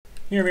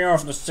Here we are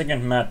for the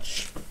second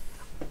match.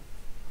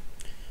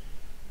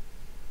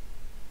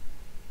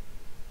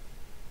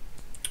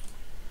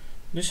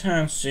 This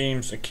hand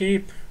seems a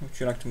keep. Would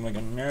you like to make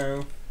a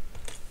no?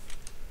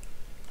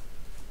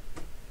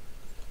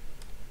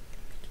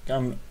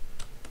 I'm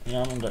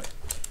on the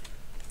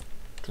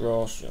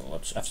draw, so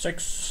let's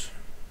f6.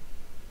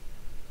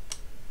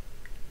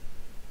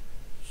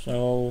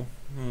 So,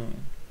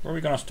 where are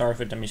we gonna start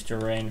with the Mr.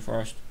 Rain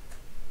first?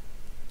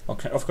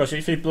 Okay, of course,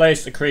 if he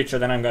plays a creature,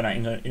 then I'm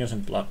gonna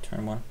Innocent Blood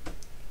turn 1.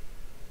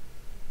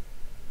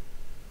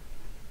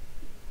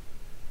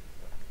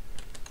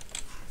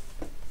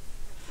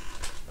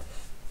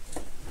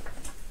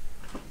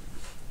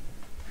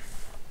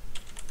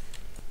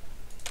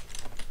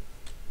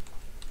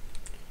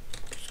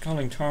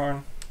 Sculling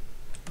turn.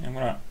 I'm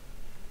gonna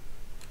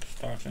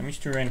start a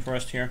Mr. Rain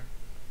first here.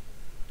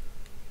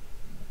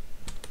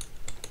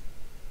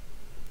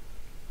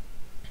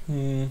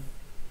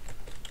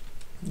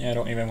 Yeah, I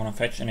don't even want to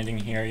fetch anything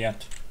here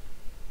yet.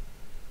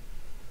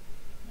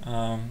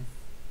 Let's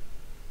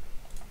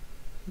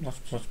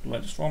just play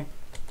the swamp.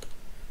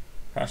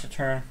 Pass a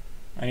turn.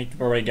 I need to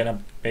probably get a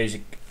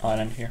basic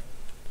island here.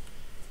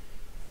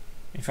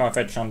 If I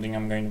fetch something,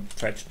 I'm going to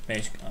fetch the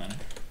basic island.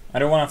 I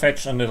don't want to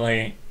fetch until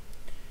he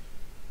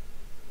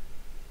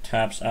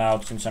taps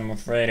out, since I'm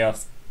afraid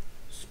of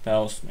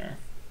Spell Snare.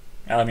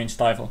 I mean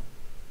Stifle.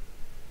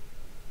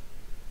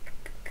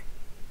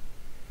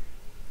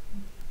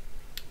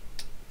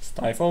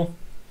 Stifle.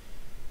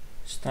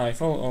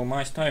 Stifle, oh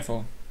my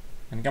Stifle.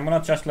 I think I'm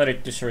gonna just let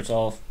it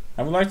resolve.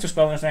 I would like to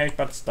Spell Snare it,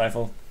 but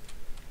Stifle.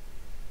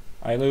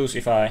 I lose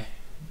if I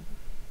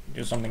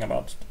do something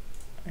about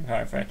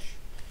high fetch.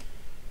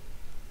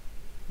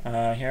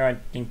 Here I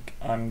think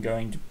I'm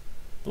going to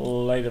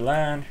play the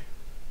land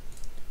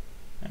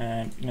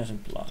and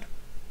Innocent Blood.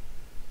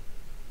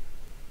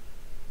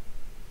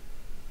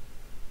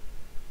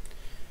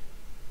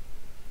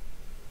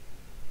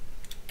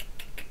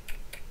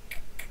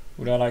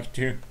 Would I like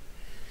to?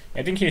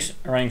 I think he's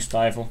running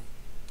Stifle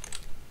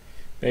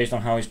based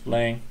on how he's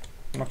playing.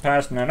 I'm not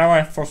past now. Now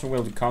I force a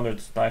will to counter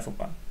the Stifle,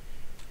 but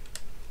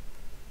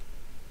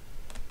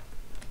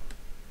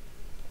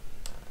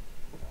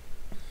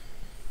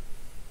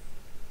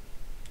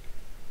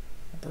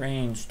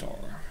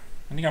Brainstorm.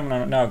 I think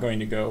I'm now going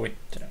to go with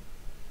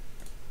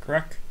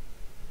Crack.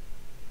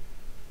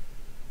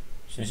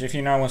 Since if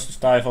he now wants to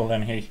Stifle,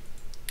 then he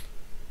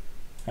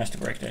has to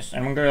break this.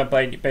 And I'm going to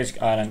play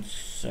basic island,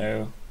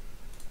 so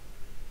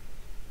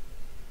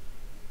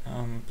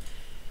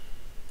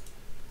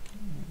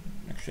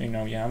actually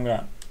no, yeah, I'm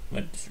gonna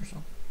let this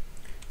resolve.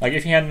 Like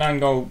if he had not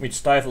go with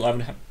Stifle, I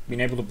would have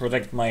been able to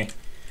protect my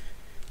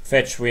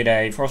fetch with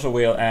a Force of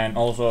Will, and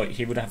also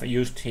he would have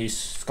used his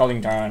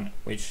Sculling Turn,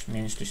 which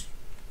means this,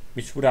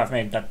 which would have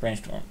made that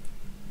Brainstorm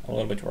a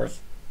little bit worse.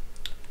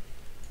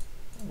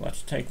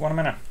 Let's take 1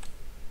 mana.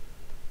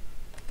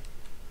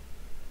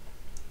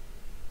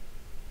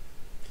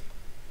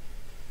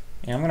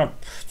 Yeah, I'm gonna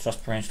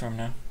just Brainstorm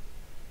now.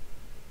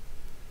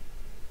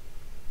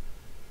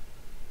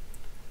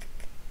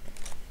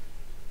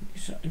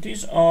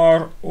 These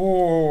are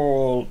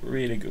all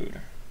really good.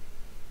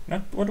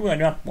 What do I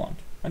not want?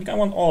 I think I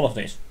want all of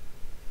this.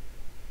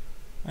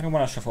 I don't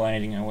want to shuffle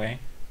anything away.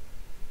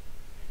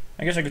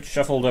 I guess I could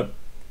shuffle the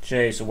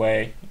Chase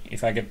away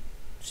if I get,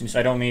 since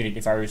I don't need it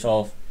if I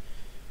resolve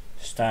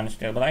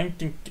Standstill, but I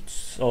think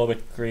it's a little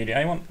bit greedy.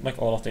 I want like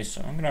all of this,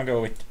 so I'm gonna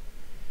go with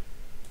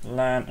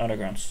Land,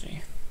 Underground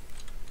Sea.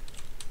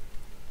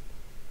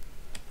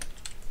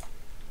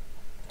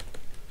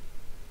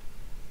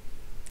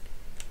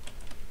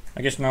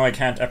 I guess now I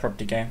can't abrupt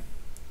the game.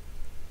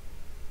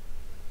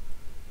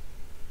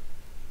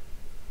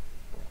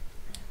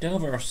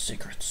 Delver's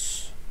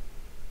Secrets.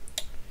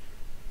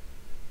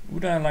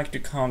 Would I like to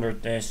counter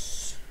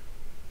this?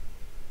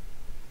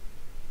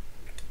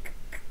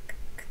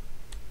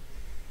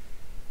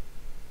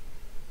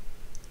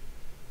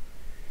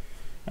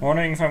 I'm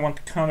wondering if I want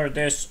to counter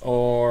this,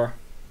 or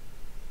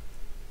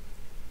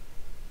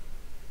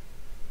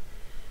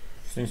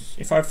since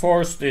if I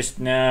force this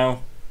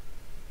now,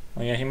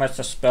 oh yeah, he might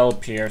just Spell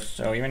Pierce.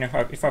 So even if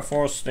I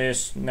force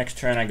this next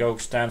turn, I go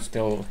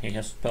Standstill. He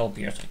has Spell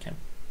Pierce.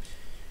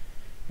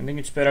 I think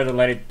it's better to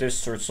let it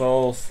this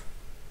resolve.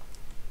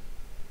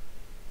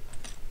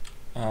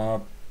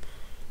 I'm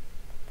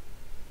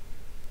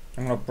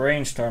gonna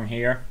Brainstorm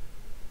here,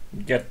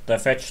 get the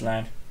fetch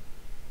land,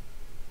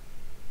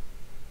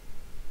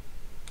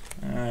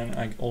 and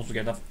I also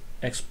get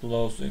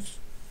Explosives.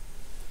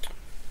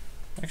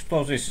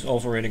 Explosives is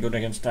also really good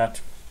against that.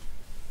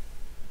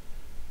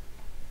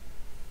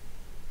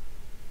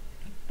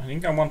 I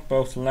think I want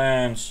both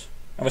lands.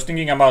 I was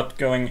thinking about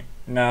going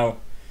now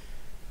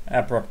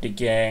Abrupt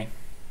Decay.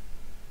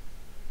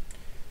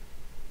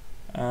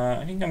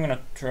 I think I'm gonna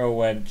throw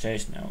away the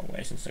Chase now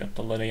away since I got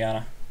the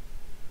Liliana.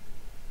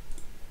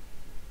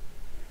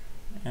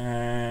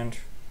 And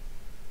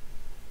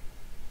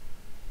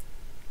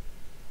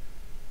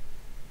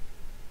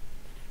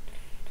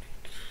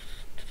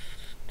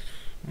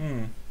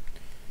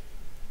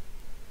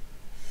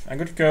I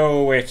could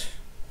go with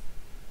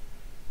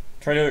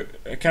try to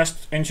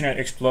cast Engineered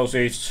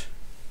Explosives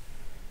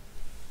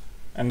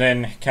and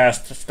then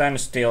cast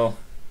Standstill.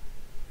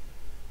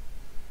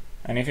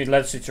 And if it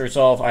lets it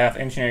resolve, I have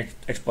Engineered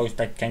Explosives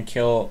that can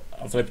kill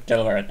a Flip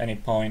Delver at any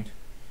point.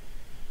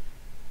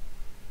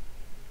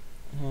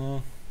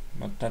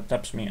 But that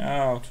taps me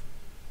out.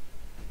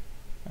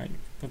 I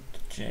put the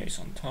J's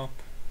on top.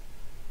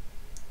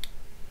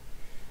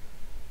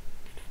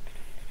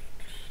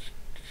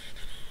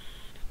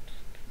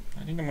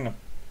 I think I'm gonna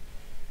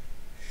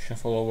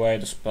shuffle away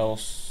the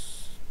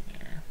spells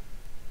there.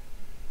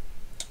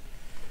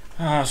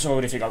 Ah, so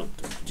difficult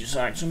to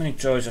decide. So many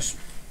choices.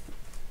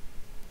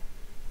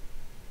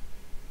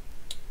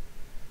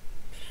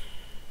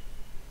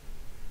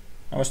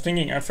 I was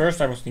thinking, at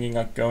first I was thinking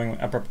like going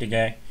Abrupt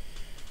Decay.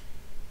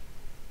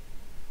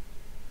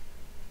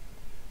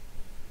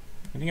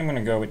 I think I'm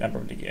gonna go with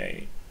Abrupt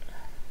Decay.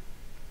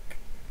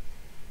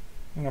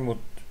 I'm gonna put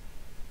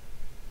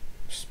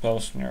Spell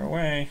Snare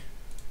away.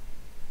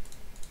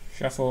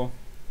 Shuffle.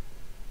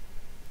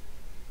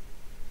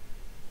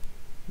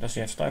 Does he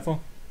have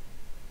Stifle?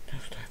 No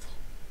Stifle.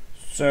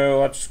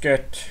 So let's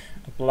get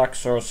a Black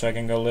Sword so I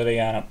can go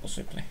Liliana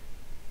possibly.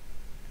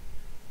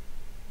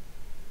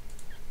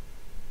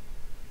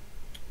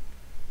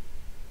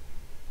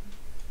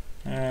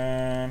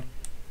 And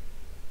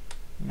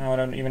now I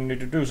don't even need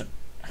to do so.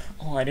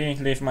 Oh, I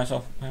didn't leave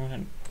myself. No,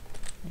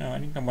 I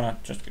think I'm gonna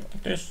just go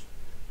like this.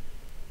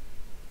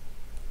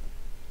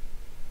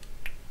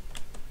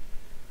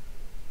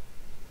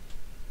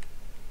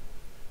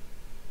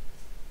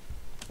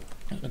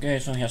 Okay,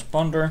 so he has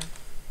Ponder.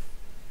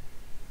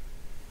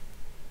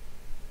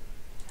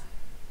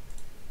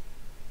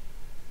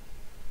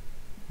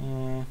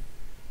 So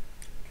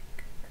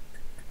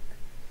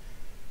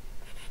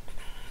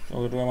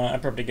do I want to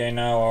Abrupt Decay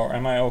now, or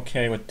am I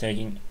okay with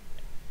taking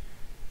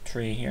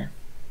 3 here?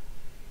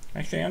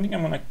 Actually, I think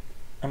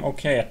I'm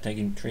okay at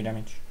taking 3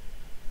 damage.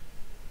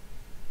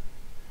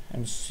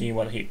 And see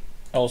what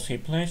else he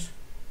plays.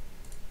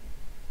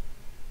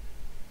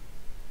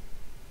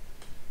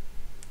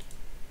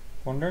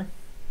 Wonder.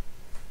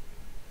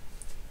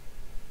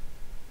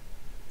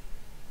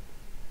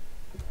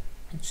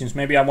 Since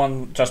maybe I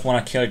just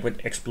want to kill it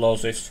with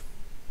explosives.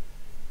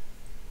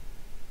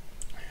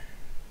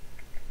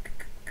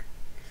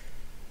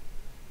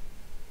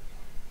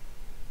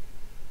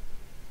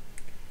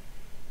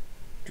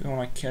 Do I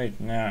want to kill it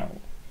now,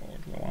 or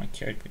do I want to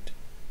kill it with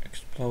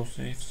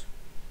explosives?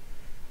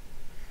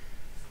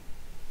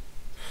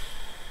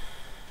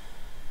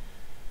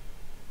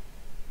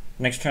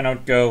 Next turn I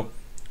would go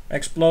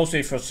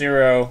explosive for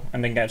 0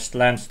 and then get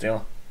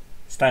Standstill.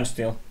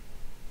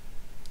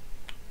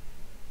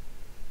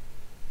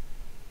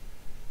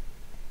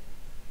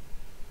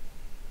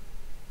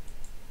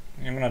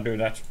 I'm gonna do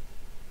that.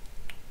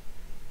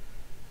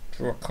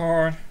 Draw a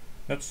card.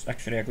 That's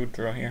actually a good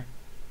draw here.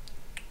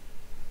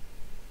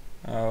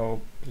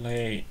 I'll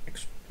play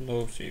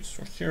explosives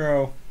for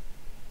 0.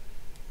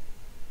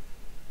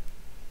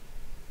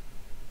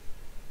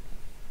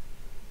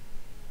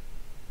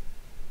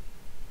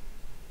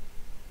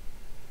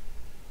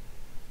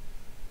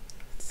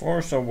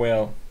 Force of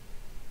Will.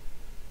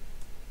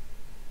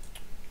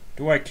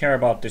 Do I care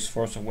about this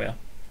Force of Will?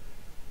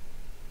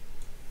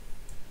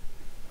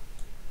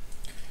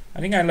 I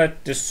think I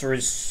let this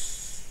resolve.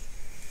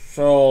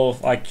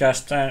 I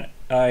cast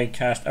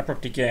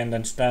Abrupt Decay and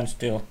then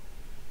Standstill.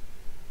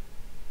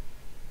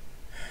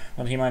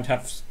 But he might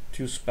have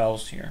 2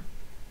 spells here.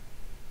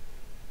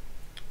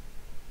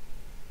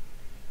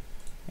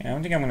 Yeah, I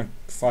don't think I'm gonna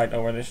fight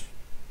over this.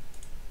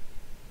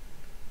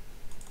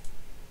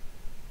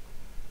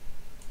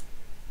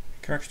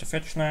 Corrects the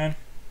fetch land.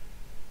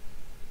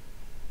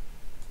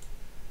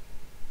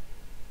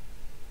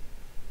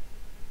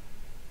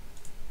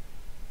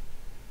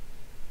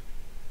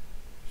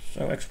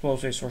 So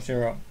explosives for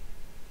 0.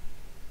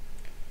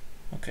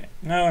 Okay,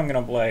 now I'm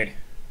gonna play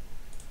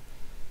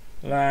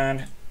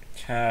land,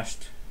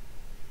 cast,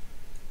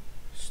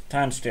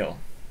 Standstill.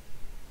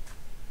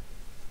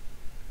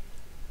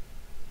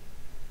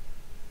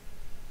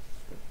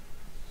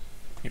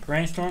 He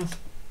brainstorms.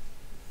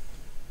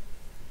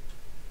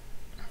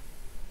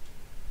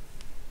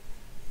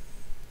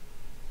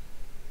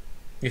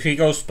 If he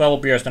goes Spell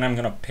Pierce, then I'm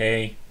gonna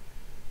pay.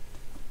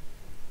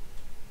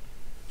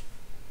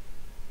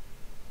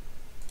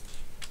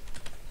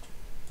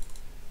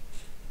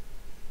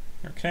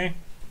 Okay.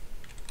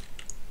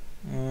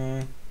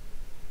 Don't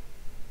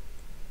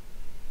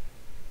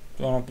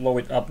wanna blow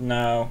it up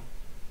now.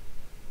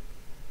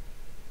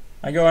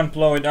 I go and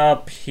blow it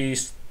up. He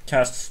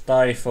casts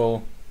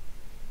Stifle.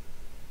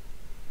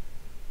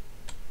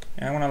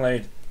 Yeah, I'm gonna let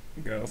it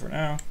go for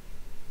now.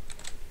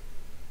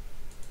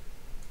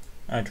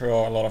 I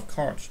draw a lot of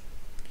cards.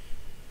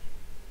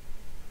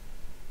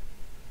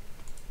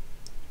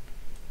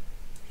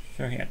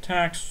 So he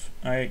attacks.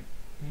 No,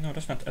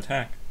 that's not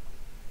attack.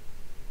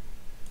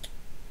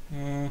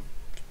 I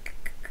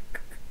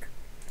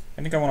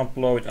think I want to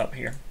blow it up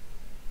here.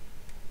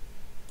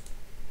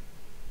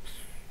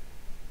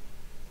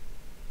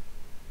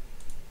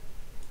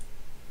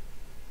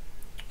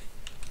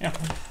 Yeah.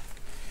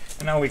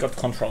 And now we got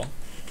control.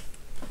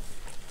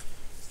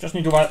 Just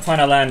need to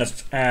find a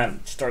land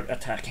and start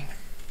attacking.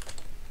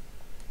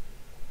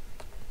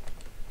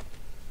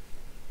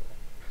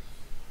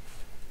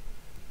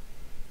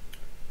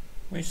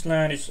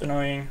 Wasteland is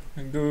annoying.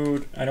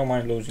 Good. I don't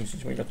mind losing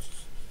since we got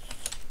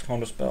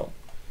counter spell.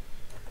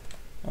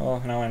 Oh,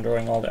 now I'm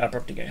drawing all the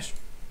abrupt decays.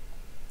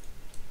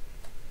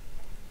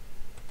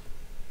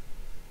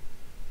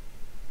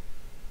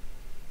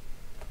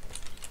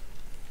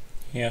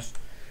 Yes.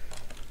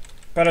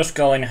 Battle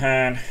Skull in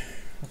hand.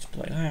 Let's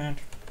play that.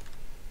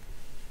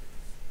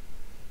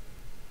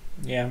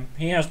 Yeah,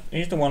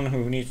 he's the one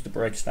who needs to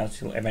break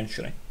Landstill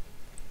eventually.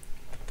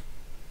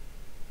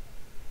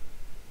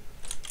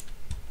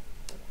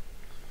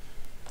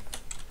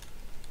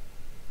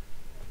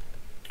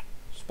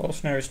 Spell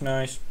Snare is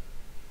nice.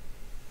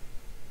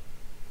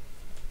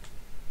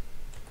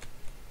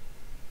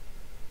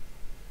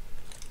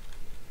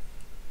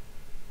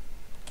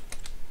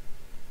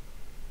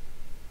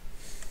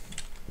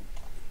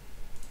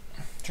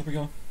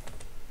 Tropical.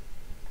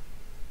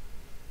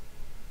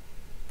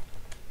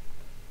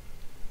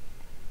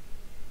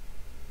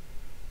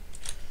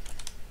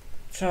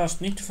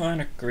 Just need to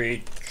find a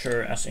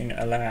creature as in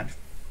a land.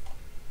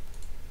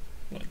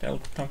 Like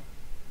Delta.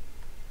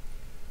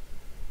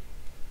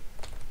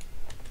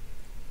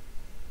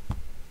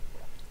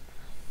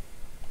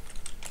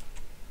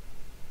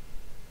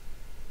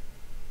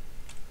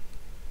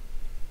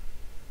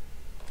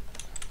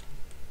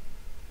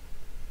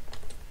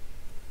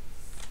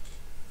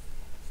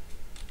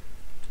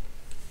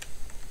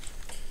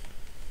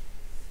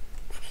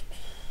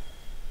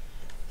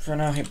 So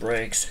now he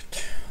breaks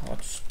it.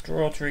 Let's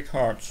draw 3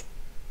 cards.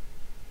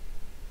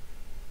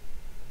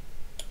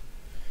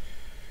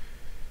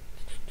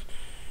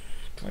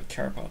 Do I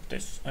care about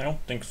this? I don't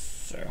think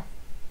so.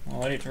 I'll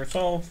let it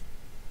resolve.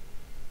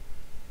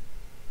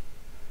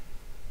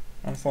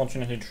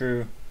 Unfortunately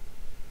true.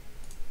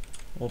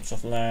 Lots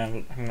of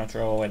land. I'm gonna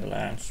throw away the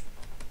lands.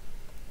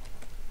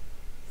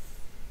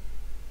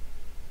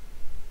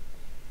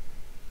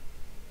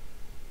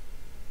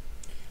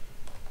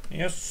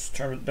 Yes,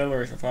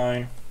 Delaware is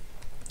fine.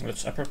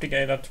 Let's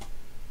propagate that.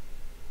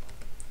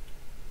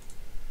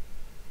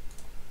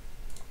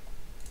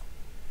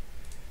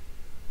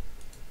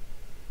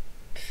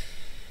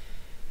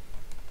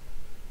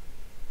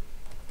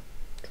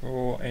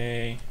 Draw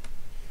a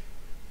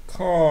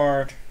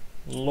card.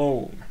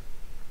 Loam.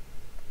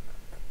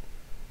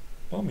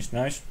 Loam is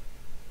nice.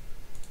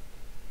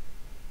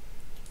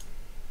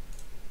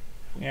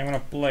 Yeah, I'm gonna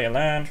play a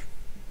land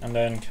and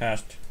then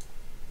cast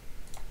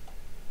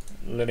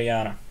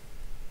Liliana.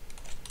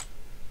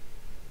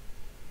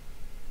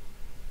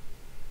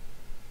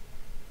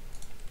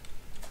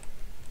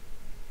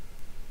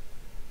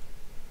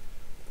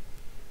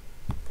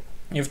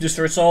 If this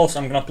resolves,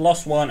 I'm gonna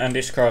 +1 and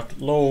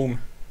discard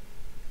Loam.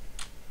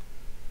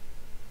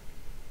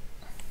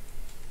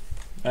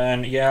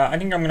 And yeah, I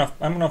think I'm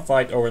gonna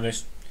fight over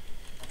this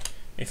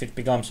if it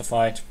becomes a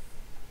fight.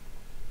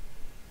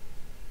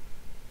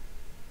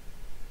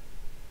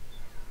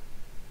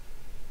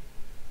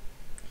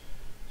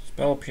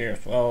 Spell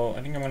Pierce. Well,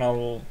 I think I'm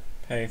gonna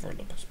pay for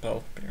the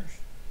Spell Pierce.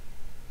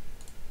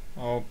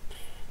 Oh,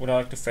 would I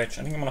like to fetch?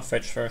 I think I'm gonna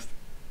fetch first.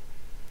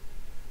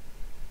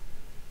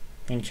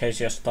 In case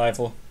he has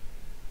Stifle.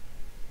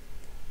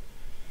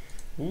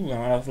 Ooh,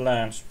 I'm out of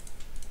lands.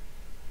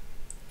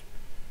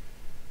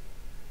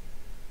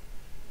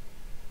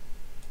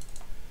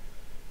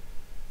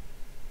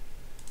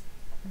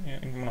 Yeah, I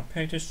think I'm gonna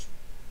pay this.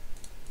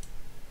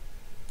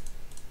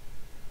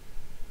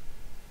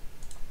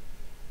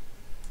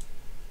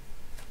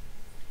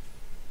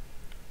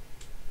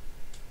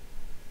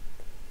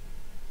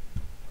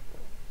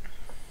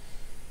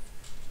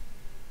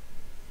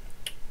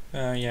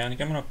 Yeah, I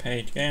think I'm gonna pay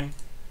it again.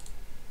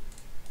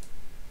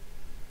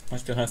 I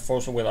still have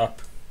Force of Will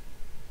up.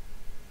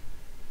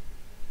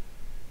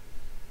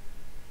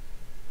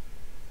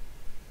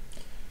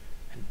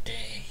 And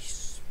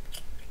days.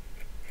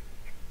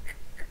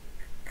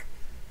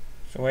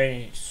 So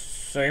wait,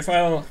 so if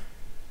I'll...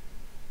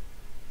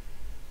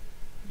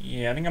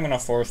 Yeah, I think I'm gonna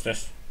force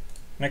this.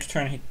 Next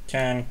turn he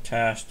can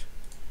cast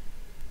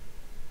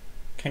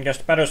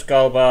Battle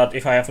Skull, but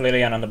if I have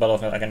Lilian on the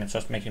battlefield I can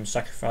just make him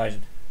sacrifice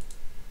it.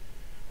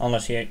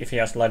 Unless if he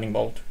has Lightning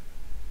Bolt.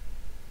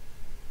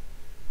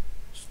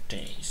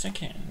 Stays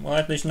again. Well,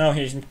 at least now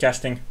he's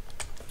casting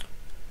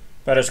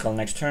Battle Skull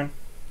next turn.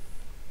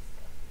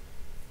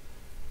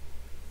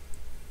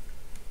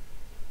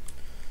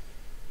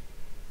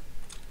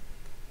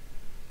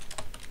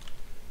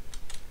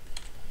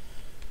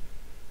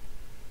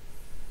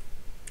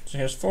 So he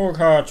has 4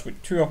 cards,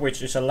 with 2 of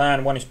which is a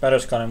land, 1 is Battle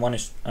Skull and 1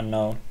 is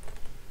unknown.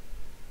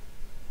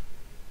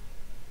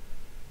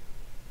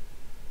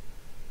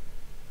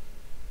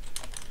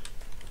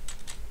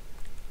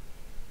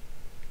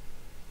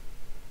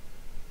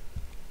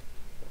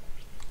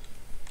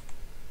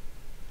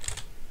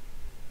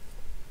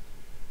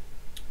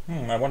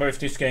 I wonder if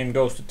this game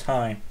goes to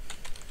time.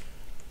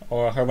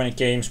 Or how many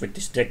games with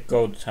this deck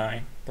go to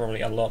time.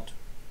 Probably a lot.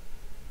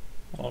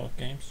 a lot of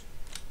games.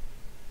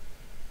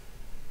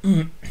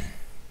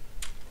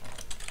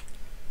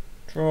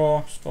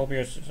 Draw,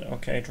 Spellbeard is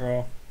okay,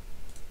 draw.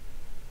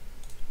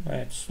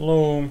 Let's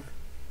Loom.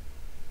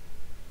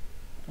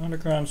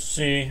 Underground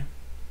Sea,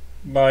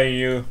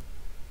 Bayou,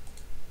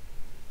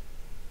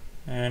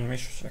 and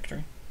Mistress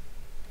Factory.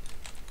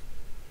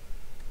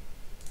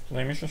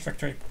 Play Mistress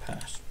Factory,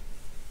 pass.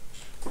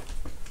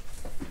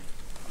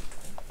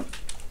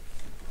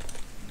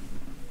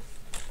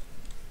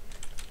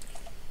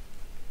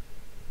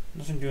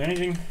 Doesn't do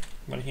anything,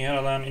 but he had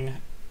a land in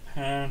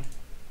hand.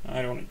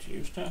 I don't need to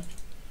use that.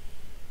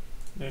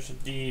 There's a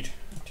deed,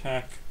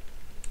 attack.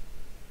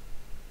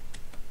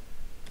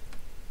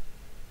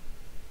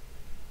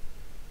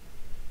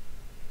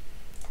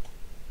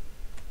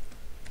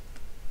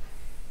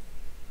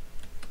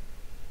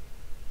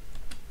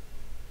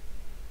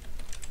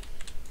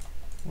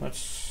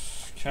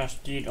 Let's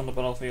cast deed on the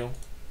battlefield.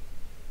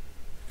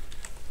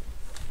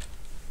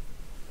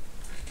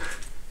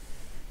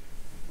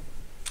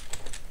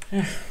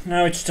 Yeah,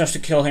 now it's just to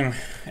kill him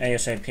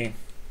ASAP.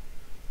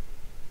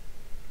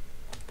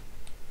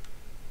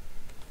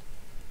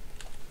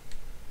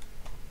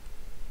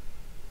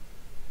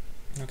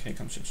 Okay,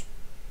 consists.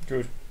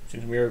 Good,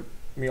 since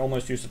we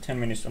almost used the 10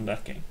 minutes on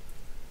that game.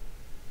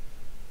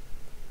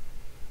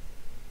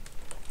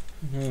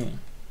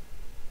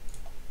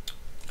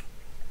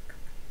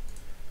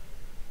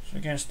 So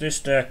against this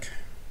deck,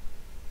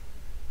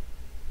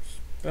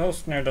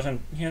 Spellsnare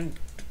doesn't.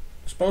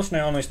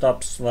 Spellsnare only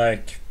stops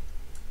like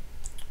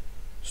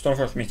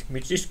Stormforce Mythic,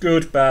 which is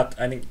good, but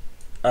I think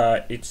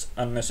it's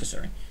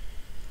unnecessary.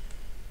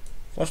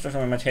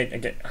 Flusterfamily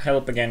might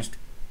help against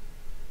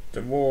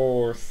the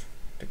wars,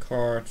 the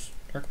cards.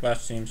 Dark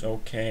Blast seems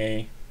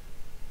okay.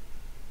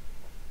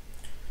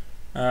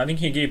 I think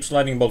he keeps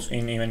lightning bolts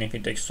in even if he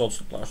takes Soul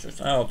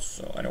Blasters out,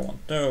 so I don't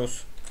want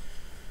those.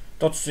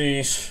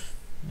 Thoughtseize.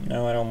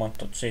 No, I don't want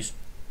Thoughtseize.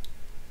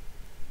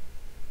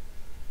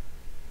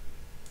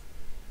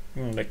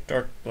 Like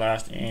Dark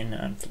Blast in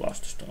and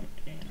Flusterstone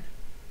in.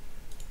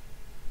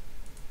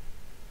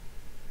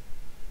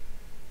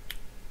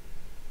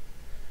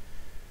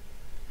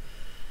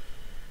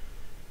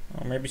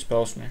 Or maybe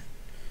Spellsnare.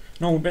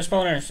 No,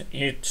 Spellsnare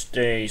hits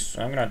days,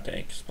 so I'm gonna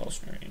take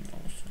Spellsnare in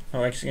also.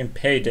 Oh, actually I can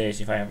pay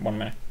days if I have 1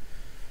 mana.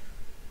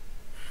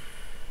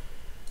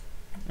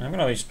 I'm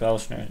gonna leave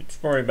Spellsnare, it's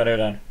probably better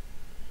than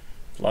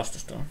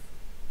Flusterstone.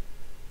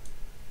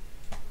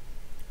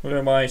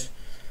 Otherwise,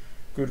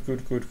 good.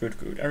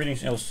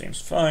 Everything else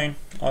seems fine.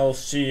 I'll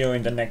see you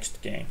in the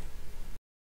next game.